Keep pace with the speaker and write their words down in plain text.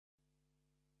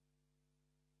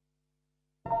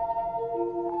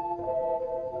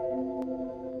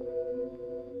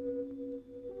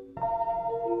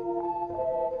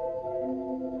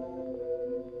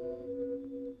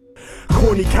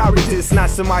corny carriages.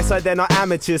 Snatch to my side, they're not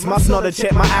amateurs. Must not have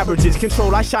checked my averages.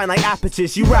 Control, I shine like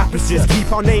apertures. You rappers just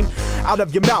keep our name out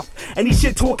of your mouth. Any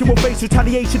shit talking will face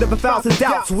retaliation of 1,000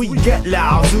 doubts. We get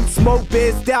loud, smoke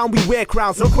beers down, we wear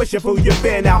crowns. No question for your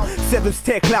fear now. Seventh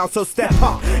tier clown, so step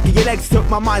up. Get your legs took,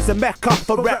 my mind's a mecca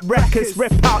for rap records.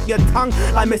 Rip out your tongue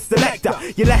like Mr.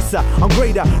 Lecter. You're lesser, I'm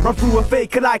greater. Run through a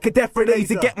faker like a death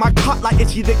laser. Get my cut like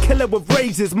Itchy the Killer with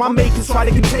razors. My makers try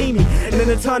to contain me, and then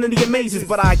eternity amazes.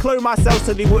 But I clone myself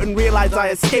so they wouldn't realize I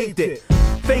escaped it.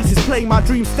 Faces playing my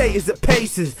dream state as it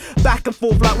paces. Back and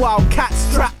forth like wild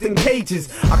cats trapped in cages.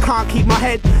 I can't keep my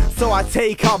head, so I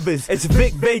take others. It's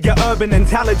Vic Vega, urban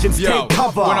intelligence, take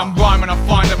cover. When I'm rhyming, I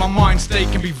find that my mind state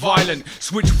can be violent.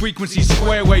 Switch frequency,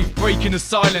 square wave, breaking the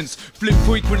silence. Flip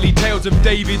frequently tales of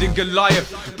David and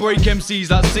Goliath. Break MCs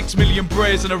like 6 million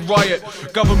prayers in a riot.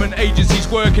 Government agencies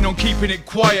working on keeping it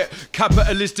quiet.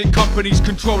 Capitalistic companies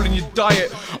controlling your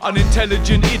diet.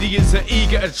 Unintelligent idiots are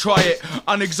eager to try it.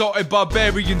 Unexalted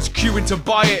barbarians queuing to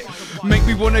buy it. Make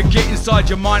me wanna get inside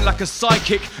your mind like a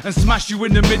psychic and smash you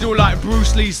in the middle like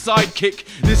Bruce Lee's sidekick.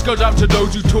 This goes out to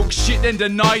those who talk shit then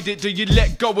denied it. Do you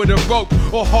let go of the rope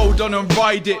or hold on and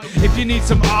ride it? If you need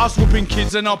some ass whooping,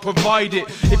 kids, then I'll provide it.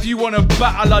 If you wanna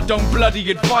battle, I don't bloody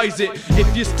advise it.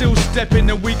 If you're still stepping,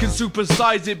 then we can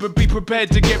supersize it. But be prepared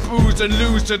to get bruised and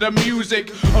lose to the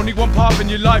music. Only one path in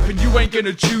your life and you ain't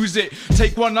gonna choose it.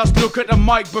 Take one last look at the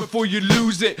mic before you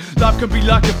lose it. Life can be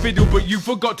like a fiddle, but you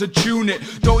forgot to tune it.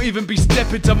 Don't even be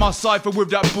stepping to my cipher with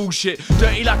that bullshit.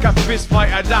 Dirty like a fist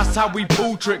fighter, that's how we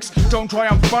pull tricks. Don't try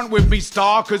and front with me,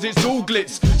 star, cause it's all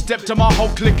glitz. Step to my whole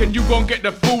clique and you gon' get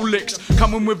the full licks.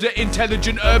 Coming with the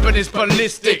intelligent urbanist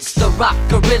ballistics. It's the rap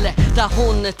gorilla, the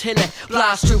Hunatilla.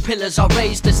 Blast through pillars, I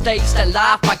raise the stakes, then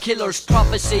laugh by killers.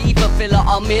 Prophecy, fulfiller,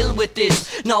 I'm ill with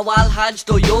this. No, I'll hedge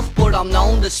the youth, but I'm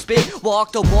known to spit.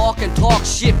 Walk the walk and talk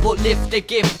shit, but lift the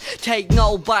gift. Take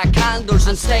no backhanders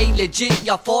and stay legit.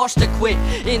 You're forced to quit,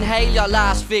 inhale your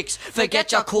last fix.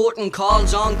 Forget your curtain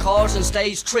calls on cars and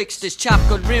stage tricks. This chap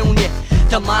could ruin you.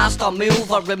 The master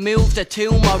mover, remove the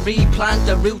tumor, replant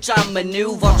the roots and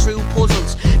maneuver through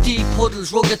puzzles. Deep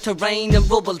puddles, rugged terrain and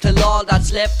rubble, till all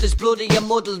that's left is bloody and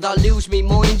muddled. I lose me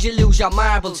mind, you lose your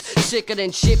marbles. Sicker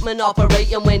than shipman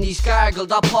operating when he's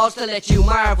gargled. I pause to let you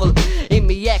marvel. In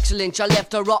me excellence, I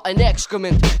left a rotten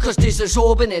excrement, cause this is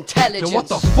urban intelligence. Yo, what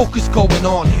the fuck is going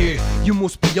on here? You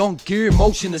must be on gear,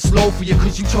 motion is slow for you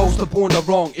cause you chose to burn the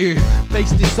wrong ear.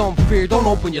 Base this on fear, don't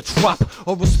open your trap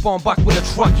or respond back with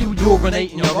a track you urinate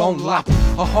in your own lap.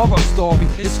 A horror story,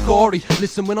 it's gory.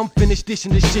 Listen, when I'm finished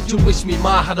dishing this shit, you wish me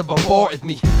ma had have aborted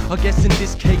me. I guess in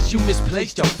this case you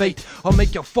misplaced your fate. I'll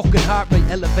make your fucking heart rate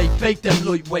elevate, fake them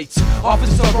lightweights.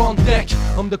 Officer on deck,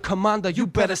 I'm the commander, you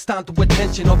better stand to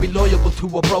attention or be liable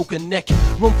to a broken neck.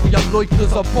 Run for your life,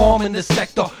 there's a bomb in the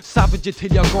sector. Savage it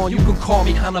till you're gone, you can call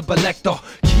me Hannibal Lecter.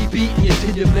 Keep eating it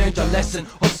till you've learned your lesson.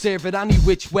 I'll serve it any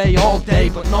which way all day,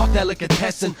 but not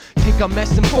delicatessen. Think I'm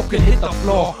messing, fucking hit the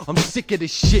floor. I'm sick of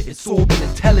this shit, it's urban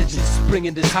intelligence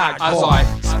bringing this hardcore. As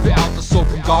I spit out the soap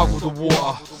and gargle the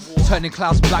water, turning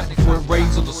clouds black before it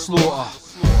rains on the slaughter.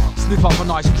 Sniff up a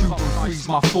nice cube and freeze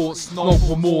my thoughts, no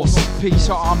remorse. Pierce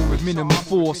your armor with minimum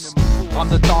force. I'm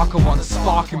the darker one,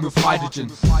 sparking with hydrogen.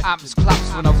 Amps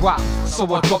claps when I rap, so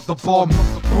I drop the bomb.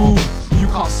 Boom! You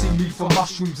can't see me from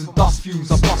mushrooms and dust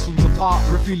fumes. I bust rooms apart,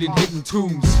 revealing hidden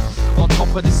tombs. On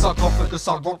top of this sarcophagus,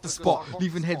 I rock the spot,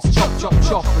 leaving heads chop, chop,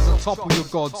 chop as I topple your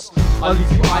gods. I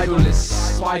leave you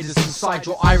idoless, spiders inside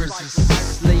your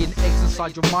irises, laying eggs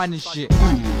inside your mind and shit.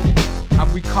 Ooh.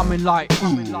 And we coming like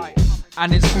ooh.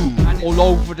 And it's all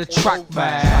over the track,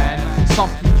 man.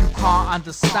 Something you can't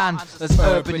understand as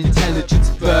urban intelligence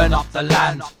burn up the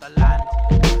land.